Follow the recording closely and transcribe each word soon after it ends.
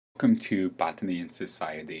Welcome to Botany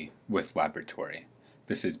Society with Laboratory.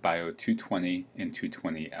 This is Bio 220 and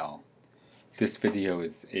 220L. This video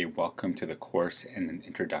is a welcome to the course and an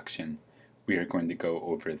introduction. We are going to go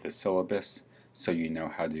over the syllabus so you know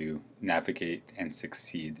how to navigate and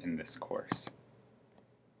succeed in this course.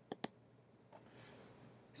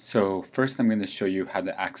 So first I'm going to show you how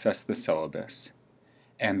to access the syllabus,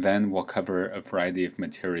 and then we'll cover a variety of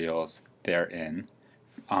materials therein.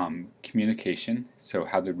 Communication, so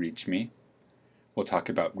how to reach me. We'll talk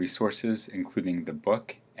about resources, including the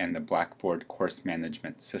book and the Blackboard course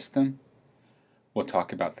management system. We'll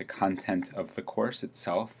talk about the content of the course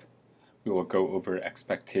itself. We will go over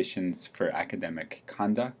expectations for academic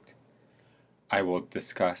conduct. I will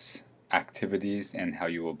discuss activities and how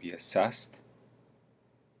you will be assessed.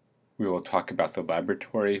 We will talk about the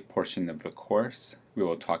laboratory portion of the course. We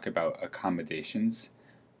will talk about accommodations,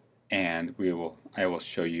 and I will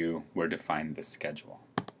show you where to find the schedule.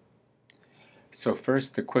 So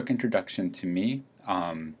first, a quick introduction to me.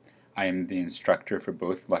 I am the instructor for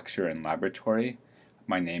both lecture and laboratory.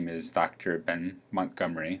 My name is Dr. Ben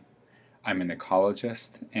Montgomery. I'm an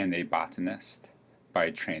ecologist and a botanist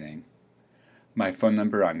by training. My phone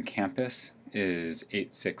number on campus is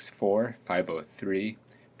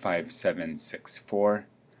 864-503-5764.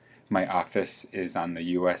 My office is on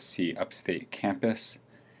the USC Upstate campus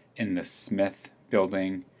in the Smith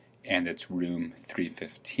building, and it's room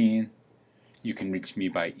 315. You can reach me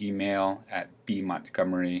by email at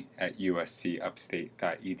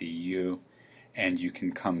bmontgomery@uscupstate.edu, and you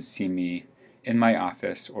can come see me in my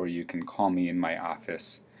office, or you can call me in my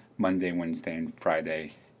office Monday, Wednesday, and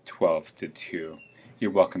Friday, 12 to 2.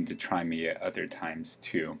 You're welcome to try me at other times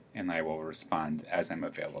too, and I will respond as I'm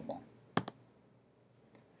available.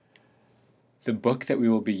 The book that we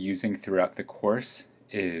will be using throughout the course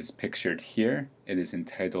is pictured here. It is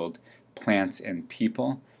entitled Plants and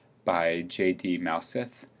People by J.D.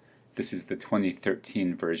 Mouseth. This is the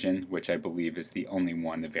 2013 version, which I believe is the only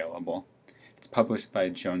one available. It's published by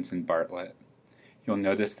Jones and Bartlett. You'll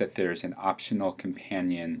notice that there's an optional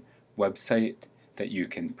companion website that you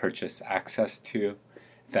can purchase access to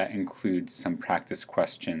that includes some practice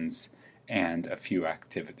questions and a few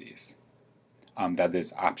activities. That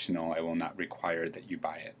is optional. I will not require that you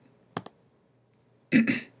buy it.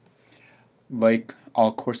 Like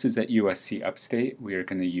all courses at USC Upstate, we are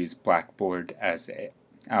going to use Blackboard as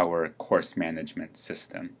our course management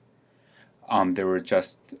system. There were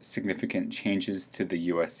just significant changes to the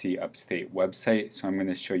USC Upstate website, so I'm going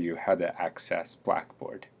to show you how to access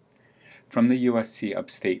Blackboard. From the USC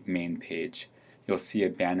Upstate main page, you'll see a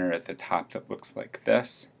banner at the top that looks like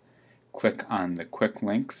this. Click on the Quick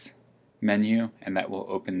Links menu, and that will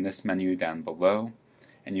open this menu down below,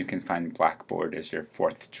 and you can find Blackboard as your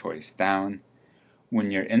fourth choice down.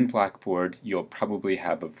 When you're in Blackboard, you'll probably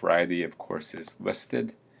have a variety of courses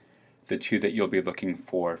listed. The two that you'll be looking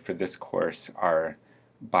for this course are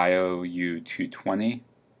Bio U220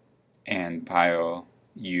 and Bio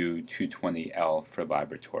U220L for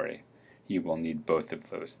laboratory. You will need both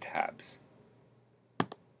of those tabs.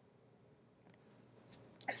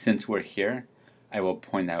 Since we're here, I will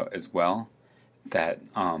point out as well that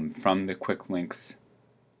from the Quick Links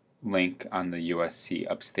link on the USC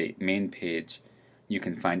Upstate main page, you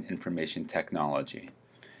can find information technology.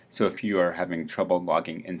 So if you are having trouble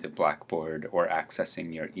logging into Blackboard or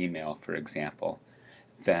accessing your email, for example,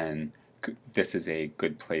 then this is a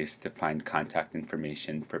good place to find contact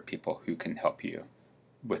information for people who can help you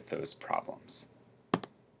with those problems.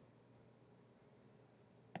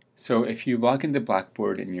 So if you log into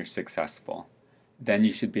Blackboard and you're successful, then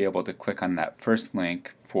you should be able to click on that first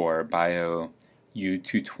link for Bio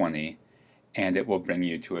U220, and it will bring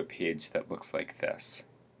you to a page that looks like this.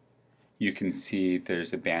 You can see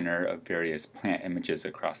there's a banner of various plant images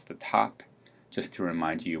across the top, just to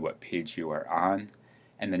remind you what page you are on,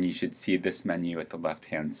 and then you should see this menu at the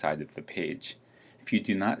left-hand side of the page. If you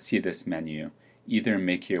do not see this menu, either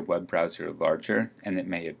make your web browser larger and it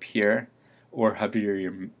may appear, or hover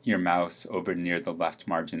your mouse over near the left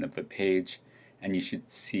margin of the page, and you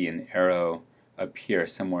should see an arrow appear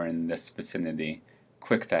somewhere in this vicinity.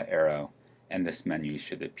 Click that arrow, and this menu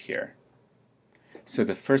should appear. So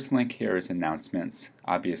the first link here is announcements.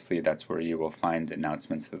 Obviously, that's where you will find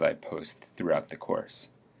announcements that I post throughout the course.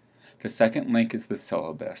 The second link is the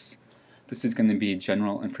syllabus. This is going to be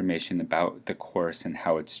general information about the course and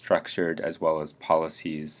how it's structured, as well as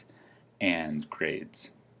policies and grades.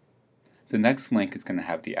 The next link is going to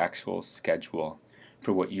have the actual schedule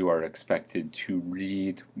for what you are expected to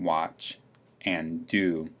read, watch, and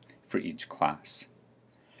do for each class.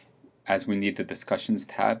 As we need the discussions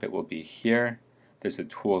tab, it will be here. There's a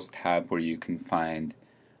tools tab where you can find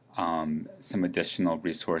some additional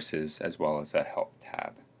resources, as well as a help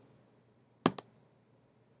tab.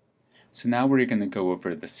 So now we're going to go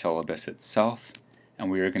over the syllabus itself,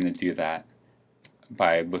 and we are going to do that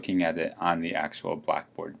by looking at it on the actual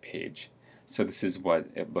Blackboard page. So this is what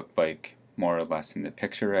it looked like more or less in the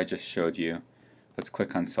picture I just showed you. Let's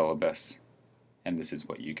click on syllabus, and this is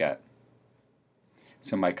what you get.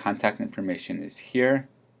 So my contact information is here.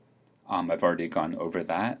 I've already gone over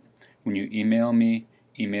that. When you email me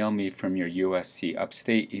from your USC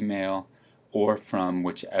Upstate email or from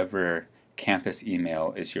whichever campus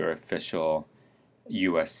email is your official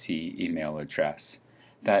USC email address.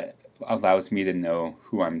 That allows me to know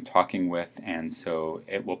who I'm talking with, and so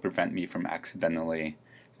it will prevent me from accidentally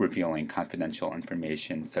revealing confidential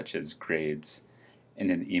information such as grades in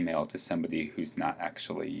an email to somebody who's not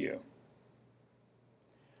actually you.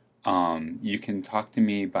 You can talk to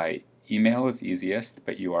me by email is easiest,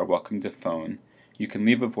 but you are welcome to phone. You can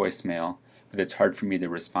leave a voicemail, but it's hard for me to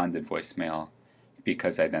respond to voicemail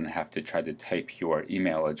because I then have to try to type your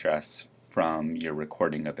email address from your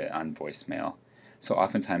recording of it on voicemail. So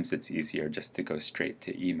oftentimes it's easier just to go straight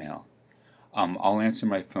to email. I'll answer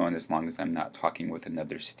my phone as long as I'm not talking with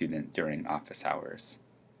another student during office hours.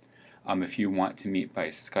 If you want to meet by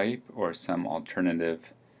Skype or some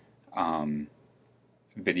alternative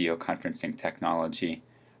video conferencing technology,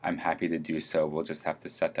 I'm happy to do so. We'll just have to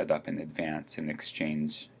set that up in advance and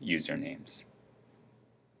exchange usernames.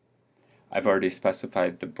 I've already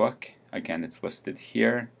specified the book. Again, it's listed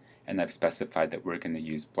here, and I've specified that we're going to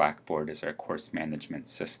use Blackboard as our course management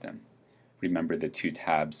system. Remember the two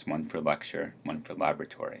tabs, one for lecture, one for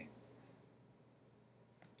laboratory.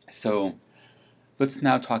 So let's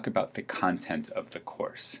now talk about the content of the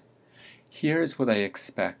course. Here's what I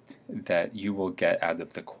expect that you will get out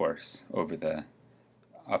of the course over the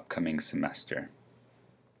upcoming semester.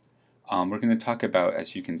 We're going to talk about,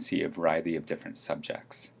 as you can see, a variety of different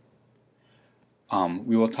subjects.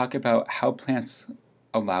 We will talk about how plants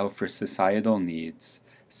allow for societal needs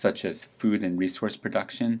such as food and resource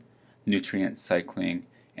production, nutrient cycling,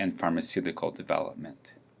 and pharmaceutical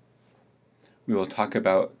development. We will talk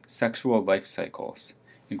about sexual life cycles,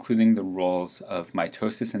 including the roles of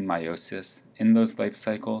mitosis and meiosis in those life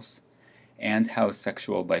cycles, and how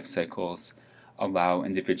sexual life cycles allow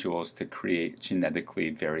individuals to create genetically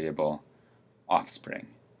variable offspring.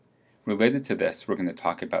 Related to this, we're going to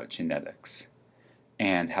talk about genetics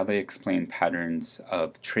and how they explain patterns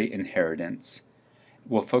of trait inheritance.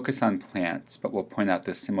 We'll focus on plants, but we'll point out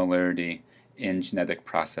the similarity in genetic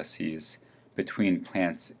processes between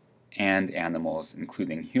plants and animals,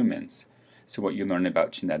 including humans. So what you learn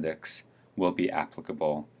about genetics will be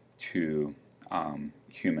applicable to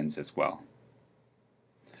humans as well.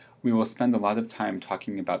 We will spend a lot of time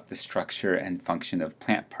talking about the structure and function of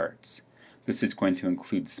plant parts. This is going to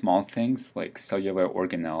include small things like cellular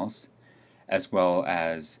organelles, as well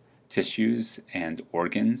as tissues and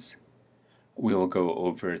organs. We will go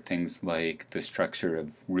over things like the structure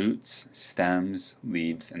of roots, stems,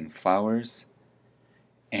 leaves, and flowers,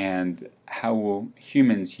 and how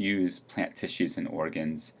humans use plant tissues and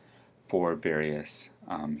organs for various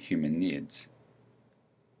human needs.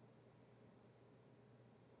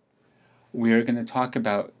 We are going to talk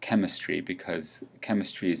about chemistry because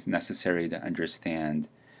chemistry is necessary to understand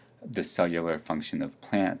the cellular function of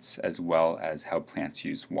plants as well as how plants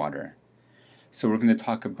use water. So we're going to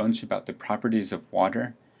talk a bunch about the properties of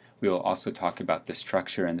water. We will also talk about the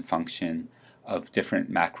structure and function of different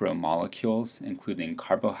macromolecules, including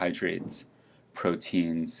carbohydrates,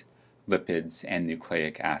 proteins, lipids, and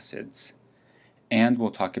nucleic acids. And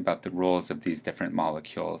we'll talk about the roles of these different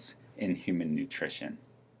molecules in human nutrition.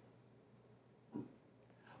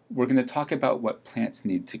 We're going to talk about what plants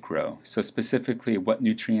need to grow. So specifically, what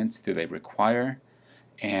nutrients do they require?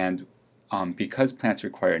 And because plants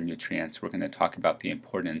require nutrients, we're going to talk about the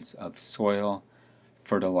importance of soil,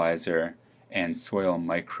 fertilizer, and soil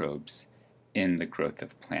microbes in the growth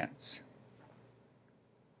of plants.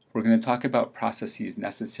 We're going to talk about processes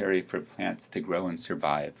necessary for plants to grow and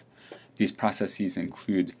survive. These processes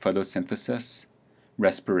include photosynthesis,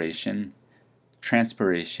 respiration,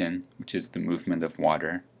 transpiration, which is the movement of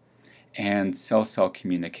water, and cell-cell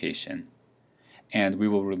communication. And we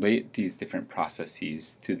will relate these different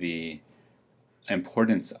processes to the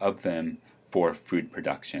importance of them for food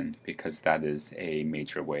production, because that is a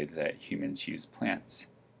major way that humans use plants.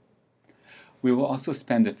 We will also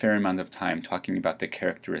spend a fair amount of time talking about the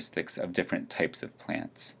characteristics of different types of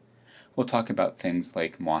plants. We'll talk about things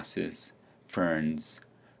like mosses, ferns,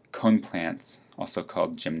 cone plants, also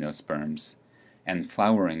called gymnosperms, and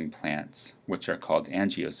flowering plants, which are called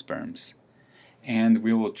angiosperms. and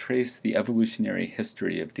we will trace the evolutionary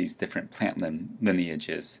history of these different plant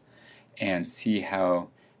lineages and see how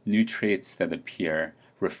new traits that appear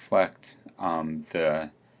reflect the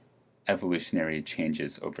evolutionary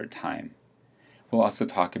changes over time. We'll also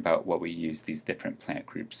talk about what we use these different plant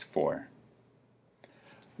groups for.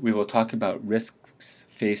 We will talk about risks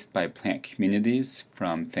faced by plant communities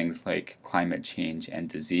from things like climate change and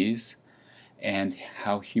disease, and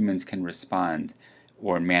how humans can respond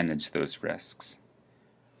or manage those risks.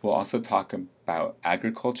 We'll also talk about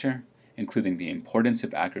agriculture, including the importance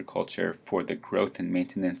of agriculture for the growth and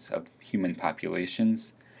maintenance of human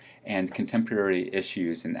populations, and contemporary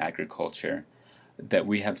issues in agriculture that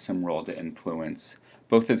we have some role to influence,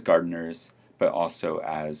 both as gardeners, but also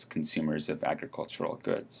as consumers of agricultural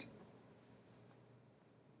goods.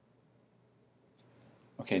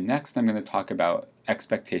 Okay, next I'm going to talk about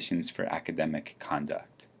expectations for academic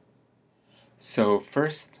conduct. So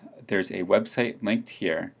first, there's a website linked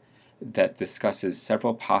here that discusses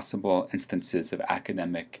several possible instances of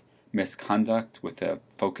academic misconduct with a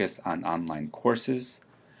focus on online courses.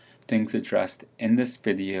 Things addressed in this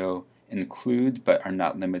video include, but are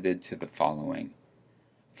not limited to, the following.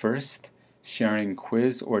 First, sharing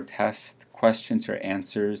quiz or test questions or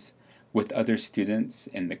answers with other students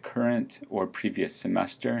in the current or previous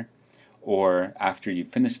semester, or after you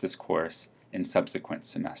finish this course in subsequent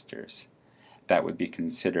semesters. That would be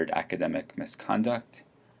considered academic misconduct.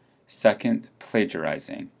 Second,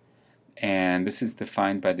 plagiarizing. And this is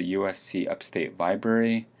defined by the USC Upstate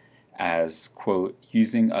Library as, quote,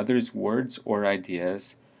 using others' words or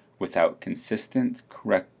ideas without consistent,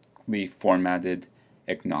 correctly formatted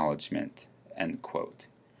acknowledgement, end quote.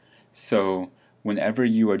 So whenever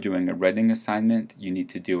you are doing a writing assignment, you need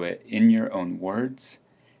to do it in your own words,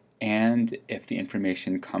 and if the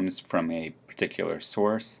information comes from a particular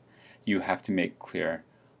source, you have to make clear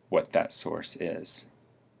what that source is.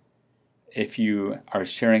 If you are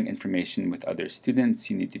sharing information with other students,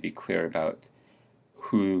 you need to be clear about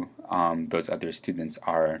who those other students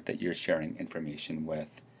are that you're sharing information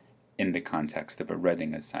with in the context of a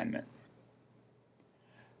writing assignment.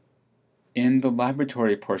 In the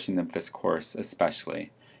laboratory portion of this course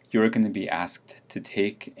especially, you're going to be asked to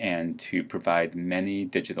take and to provide many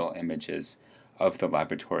digital images of the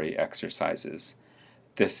laboratory exercises.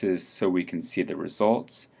 This is so we can see the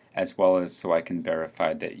results, as well as so I can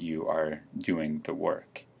verify that you are doing the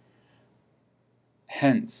work.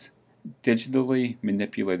 Hence, digitally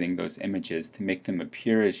manipulating those images to make them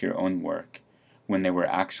appear as your own work when they were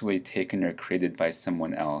actually taken or created by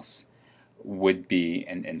someone else would be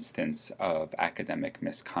an instance of academic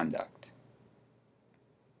misconduct.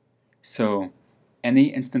 So, any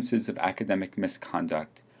instances of academic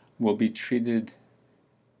misconduct will be treated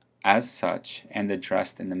as such and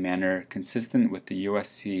addressed in a manner consistent with the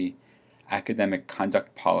USC Academic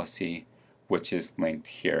Conduct Policy, which is linked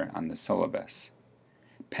here on the syllabus.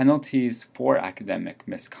 Penalties for academic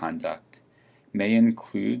misconduct may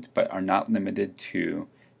include, but are not limited to,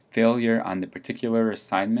 failure on the particular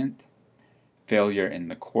assignment, failure in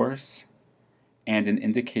the course, and an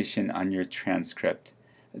indication on your transcript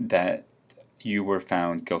that you were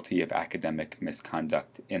found guilty of academic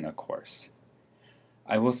misconduct in a course.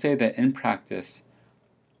 I will say that in practice,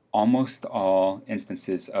 almost all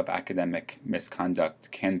instances of academic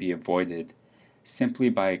misconduct can be avoided simply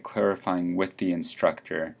by clarifying with the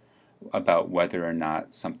instructor about whether or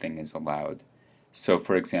not something is allowed. So,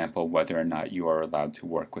 for example, whether or not you are allowed to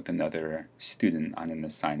work with another student on an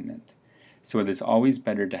assignment. So it is always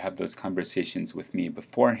better to have those conversations with me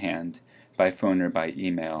beforehand, by phone or by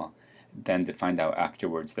email, than to find out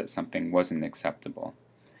afterwards that something wasn't acceptable.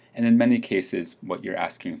 And in many cases, what you're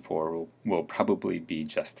asking for will probably be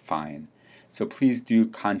just fine. So please do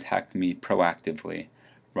contact me proactively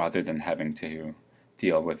rather than having to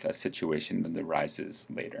deal with a situation that arises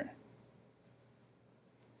later.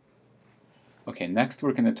 Okay, next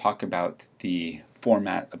we're going to talk about the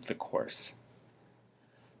format of the course.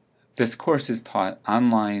 This course is taught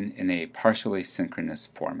online in a partially synchronous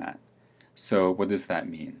format. So what does that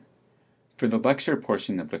mean? For the lecture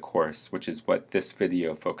portion of the course, which is what this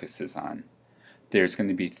video focuses on, there's going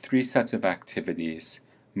to be 3 sets of activities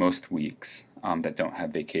most weeks that don't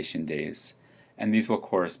have vacation days, and these will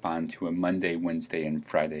correspond to a Monday, Wednesday, and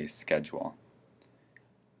Friday schedule.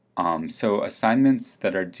 So assignments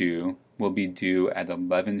that are due will be due at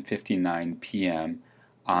 11:59 p.m.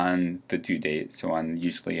 on the due date, so on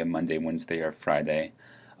usually a Monday, Wednesday, or Friday,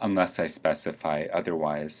 unless I specify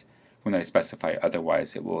otherwise. When I specify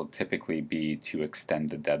otherwise, it will typically be to extend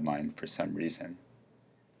the deadline for some reason.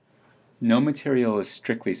 No material is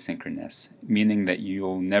strictly synchronous, meaning that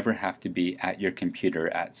you'll never have to be at your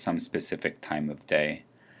computer at some specific time of day.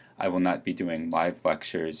 I will not be doing live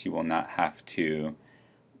lectures. You will not have to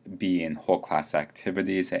be in whole class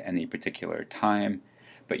activities at any particular time,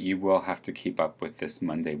 but you will have to keep up with this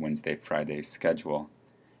Monday, Wednesday, Friday schedule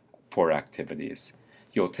for activities.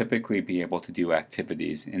 You'll typically be able to do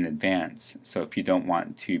activities in advance, so if you don't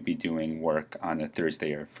want to be doing work on a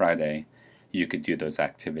Thursday or Friday, you could do those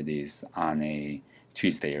activities on a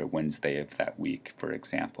Tuesday or Wednesday of that week, for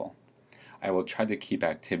example. I will try to keep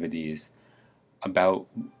activities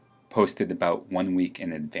posted about 1 week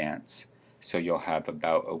in advance, so you'll have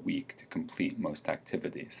about a week to complete most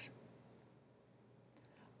activities.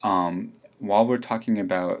 While we're talking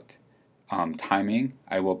about timing,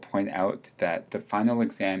 I will point out that the final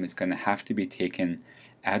exam is going to have to be taken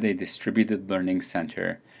at a distributed learning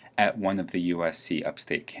center at one of the USC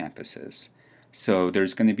Upstate campuses. So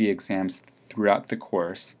there's going to be exams throughout the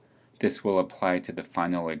course. This will apply to the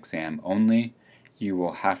final exam only. You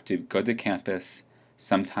will have to go to campus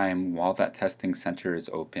sometime while that testing center is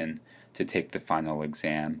open to take the final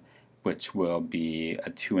exam, which will be a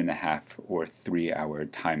 2.5 or 3 hour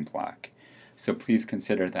time block. So please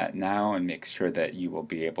consider that now and make sure that you will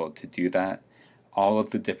be able to do that. All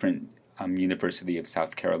of the different University of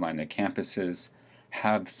South Carolina campuses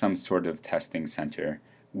have some sort of testing center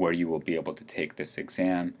where you will be able to take this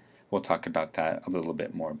exam. We'll talk about that a little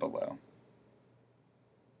bit more below.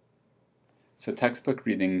 So textbook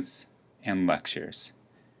readings and lectures.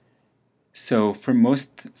 So for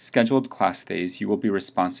most scheduled class days, you will be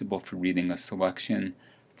responsible for reading a selection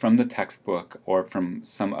from the textbook or from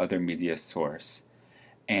some other media source,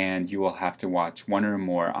 and you will have to watch one or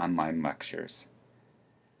more online lectures.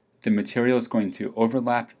 The material is going to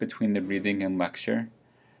overlap between the reading and lecture,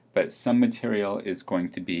 but some material is going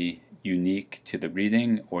to be unique to the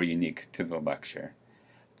reading or unique to the lecture.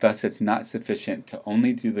 Thus, it's not sufficient to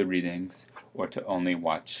only do the readings or to only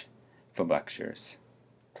watch the lectures.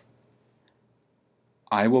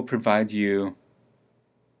 I will provide you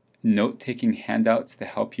note-taking handouts to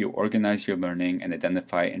help you organize your learning and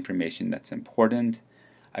identify information that's important.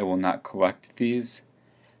 I will not collect these,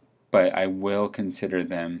 but I will consider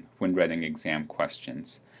them when writing exam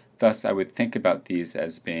questions. Thus, I would think about these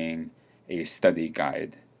as being a study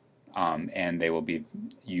guide, and they will be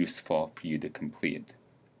useful for you to complete.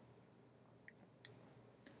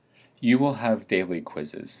 You will have daily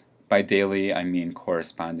quizzes. By daily, I mean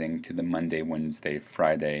corresponding to the Monday, Wednesday,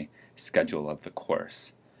 Friday schedule of the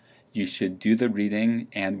course. You should do the reading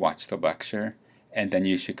and watch the lecture, and then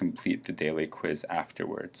you should complete the daily quiz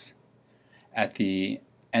afterwards. At the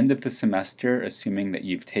end of the semester, assuming that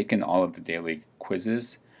you've taken all of the daily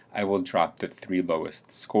quizzes, I will drop the 3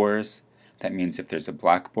 lowest scores. That means if there's a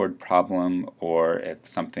Blackboard problem or if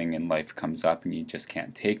something in life comes up and you just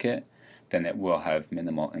can't take it, then it will have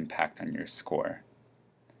minimal impact on your score.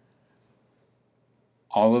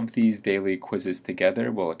 All of these daily quizzes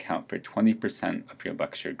together will account for 20% of your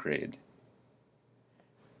lecture grade.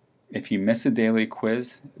 If you miss a daily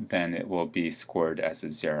quiz, then it will be scored as a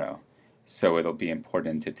 0. So it'll be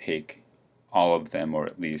important to take all of them, or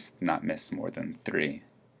at least not miss more than 3.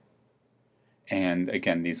 And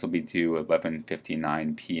again, these will be due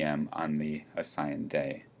 11:59 p.m. on the assigned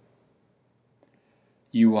day.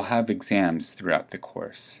 You will have exams throughout the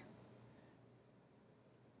course.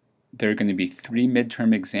 There are going to be 3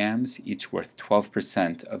 midterm exams, each worth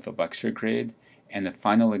 12% of the lecture grade, and a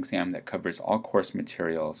final exam that covers all course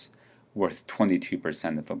materials worth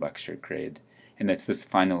 22% of the lecture grade. And it's this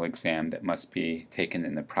final exam that must be taken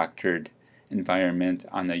in a proctored environment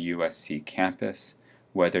on a USC campus,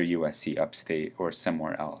 whether USC Upstate or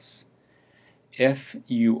somewhere else. If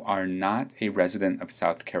you are not a resident of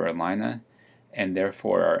South Carolina and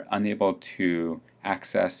therefore are unable to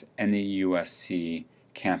access any USC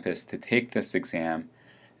campus to take this exam,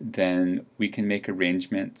 then we can make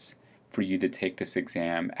arrangements for you to take this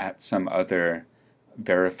exam at some other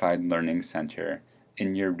verified learning center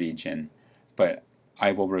in your region, but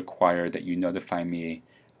I will require that you notify me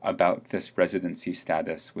about this residency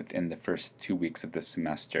status within the first 2 weeks of the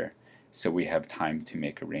semester, so we have time to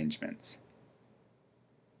make arrangements.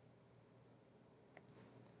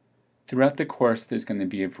 Throughout the course, there's going to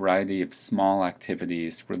be a variety of small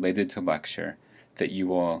activities related to lecture that you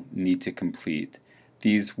will need to complete.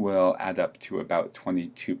 These will add up to about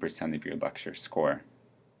 22% of your lecture score.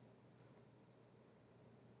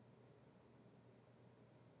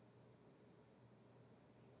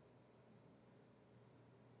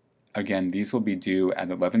 Again, these will be due at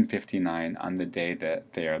 11:59 on the day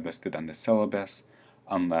that they are listed on the syllabus,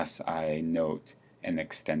 unless I note an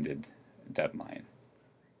extended deadline.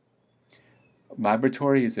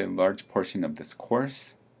 Laboratory is a large portion of this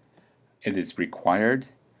course. It is required.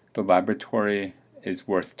 The laboratory is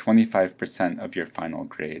worth 25% of your final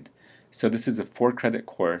grade. So this is a 4-credit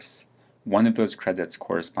course. One of those credits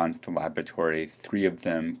corresponds to laboratory, 3 of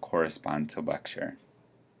them correspond to lecture.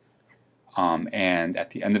 And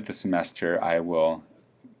at the end of the semester, I will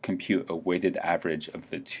compute a weighted average of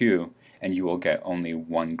the 2, and you will get only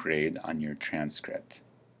 1 grade on your transcript.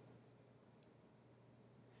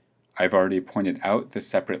 I've already pointed out the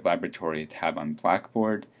separate laboratory tab on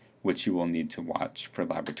Blackboard, which you will need to watch for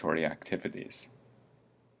laboratory activities.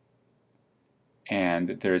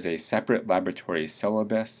 And there's a separate laboratory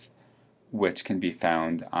syllabus, which can be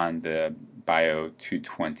found on the BIO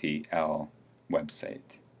 220L website.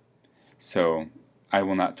 So I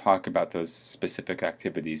will not talk about those specific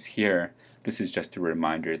activities here. This is just a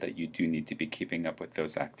reminder that you do need to be keeping up with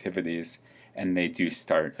those activities, and they do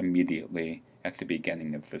start immediately at the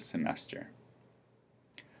beginning of the semester.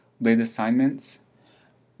 Late assignments.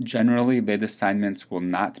 Generally, late assignments will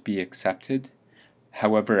not be accepted.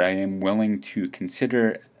 However, I am willing to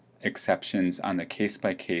consider exceptions on a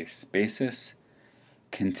case-by-case basis,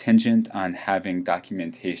 contingent on having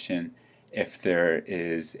documentation if there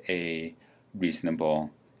is a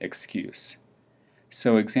reasonable excuse.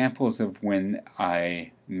 So examples of when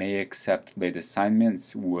I may accept late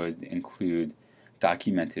assignments would include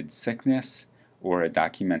documented sickness or a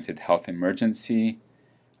documented health emergency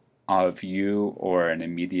of you or an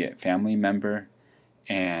immediate family member,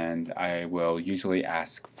 and I will usually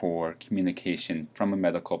ask for communication from a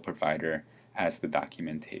medical provider as the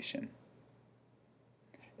documentation.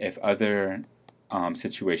 If other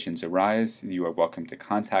situations arise, you are welcome to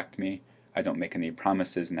contact me. I don't make any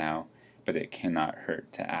promises now, but it cannot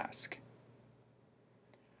hurt to ask.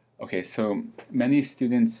 Okay, so many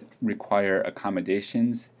students require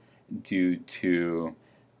accommodations due to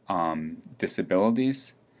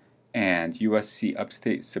disabilities, and USC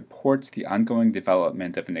Upstate supports the ongoing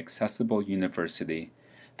development of an accessible university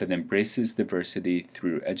that embraces diversity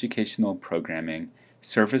through educational programming,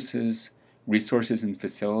 services, resources, and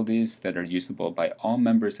facilities that are usable by all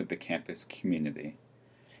members of the campus community.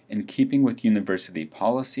 In keeping with university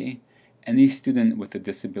policy, any student with a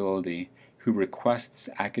disability who requests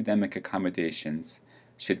academic accommodations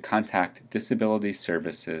should contact Disability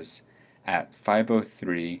Services at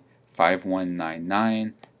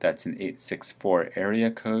 503-5199, that's an 864 area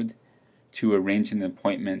code, to arrange an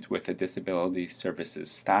appointment with a Disability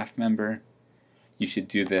Services staff member. You should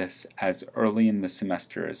do this as early in the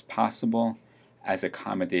semester as possible, as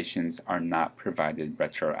accommodations are not provided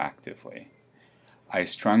retroactively. I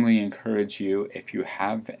strongly encourage you, if you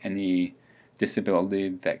have any disability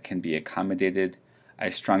that can be accommodated, I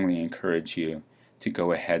strongly encourage you to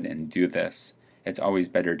go ahead and do this. It's always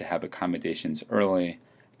better to have accommodations early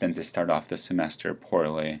than to start off the semester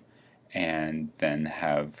poorly and then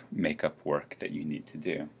have makeup work that you need to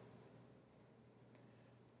do.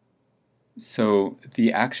 So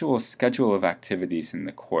the actual schedule of activities in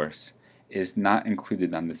the course is not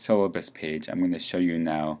included on the syllabus page. I'm going to show you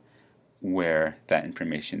now where that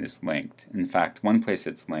information is linked. In fact, one place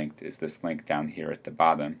it's linked is this link down here at the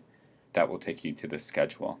bottom. That will take you to the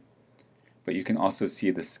schedule. But you can also see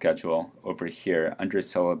the schedule over here under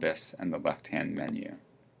syllabus and the left-hand menu.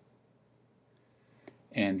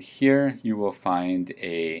 And here you will find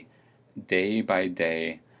a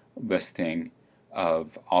day-by-day listing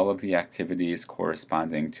of all of the activities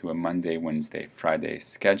corresponding to a Monday, Wednesday, Friday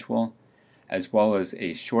schedule, as well as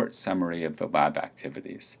a short summary of the lab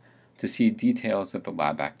activities. To see details of the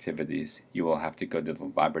lab activities, you will have to go to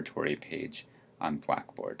the laboratory page on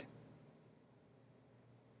Blackboard.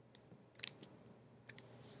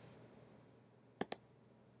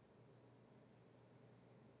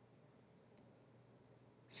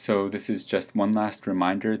 So this is just one last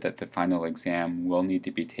reminder that the final exam will need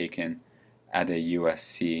to be taken at a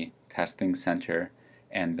USC testing center,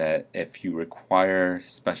 and that if you require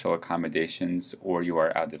special accommodations or you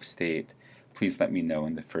are out of state, please let me know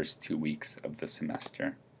in the first 2 weeks of the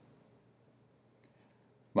semester.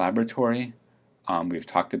 Laboratory, we've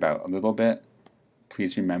talked about a little bit.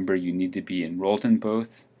 Please remember you need to be enrolled in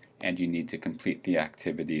both, and you need to complete the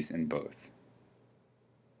activities in both.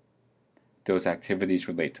 Those activities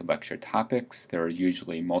relate to lecture topics. There are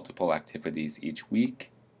usually multiple activities each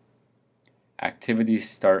week. Activities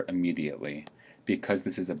start immediately. Because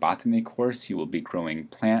this is a botany course, you will be growing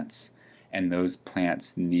plants, and those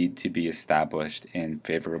plants need to be established in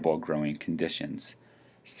favorable growing conditions.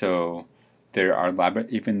 So there are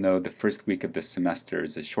even though the first week of the semester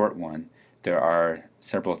is a short one, there are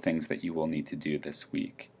several things that you will need to do this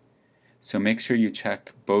week. So make sure you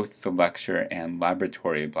check both the lecture and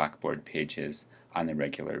laboratory Blackboard pages on a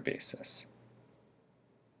regular basis.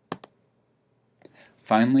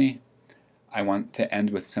 Finally, I want to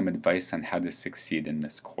end with some advice on how to succeed in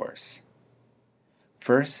this course.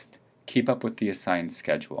 First, keep up with the assigned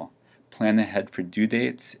schedule. Plan ahead for due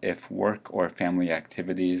dates if work or family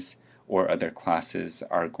activities or other classes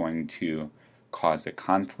are going to cause a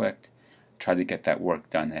conflict. Try to get that work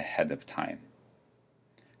done ahead of time.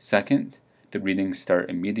 Second, the readings start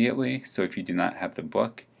immediately, so if you do not have the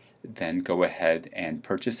book, then go ahead and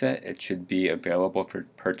purchase it. It should be available for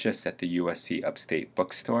purchase at the USC Upstate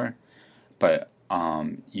bookstore, but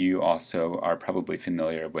you also are probably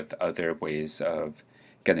familiar with other ways of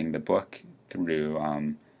getting the book through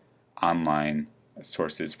online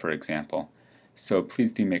sources, for example. So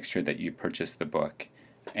please do make sure that you purchase the book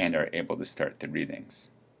and are able to start the readings.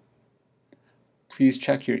 Please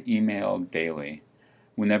check your email daily.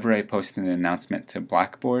 Whenever I post an announcement to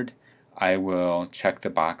Blackboard, I will check the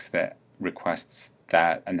box that requests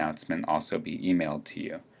that announcement also be emailed to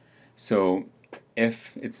you. So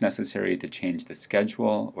if it's necessary to change the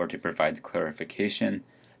schedule or to provide clarification,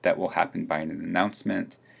 that will happen by an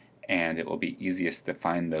announcement, and it will be easiest to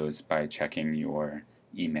find those by checking your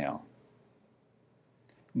email.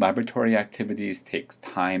 Laboratory activities takes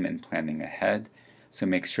time and planning ahead, so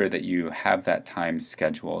make sure that you have that time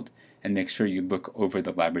scheduled, and make sure you look over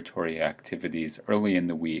the laboratory activities early in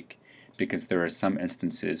the week, because there are some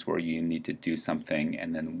instances where you need to do something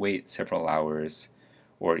and then wait several hours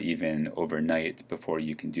or even overnight before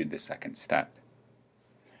you can do the second step.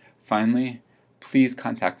 Finally, please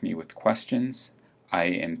contact me with questions. I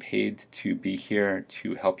am paid to be here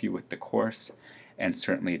to help you with the course and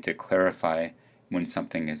certainly to clarify when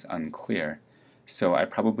something is unclear. So I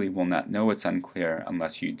probably will not know it's unclear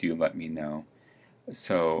unless you do let me know.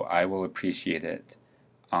 So I will appreciate it,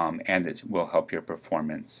 and it will help your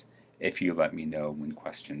performance if you let me know when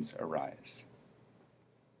questions arise.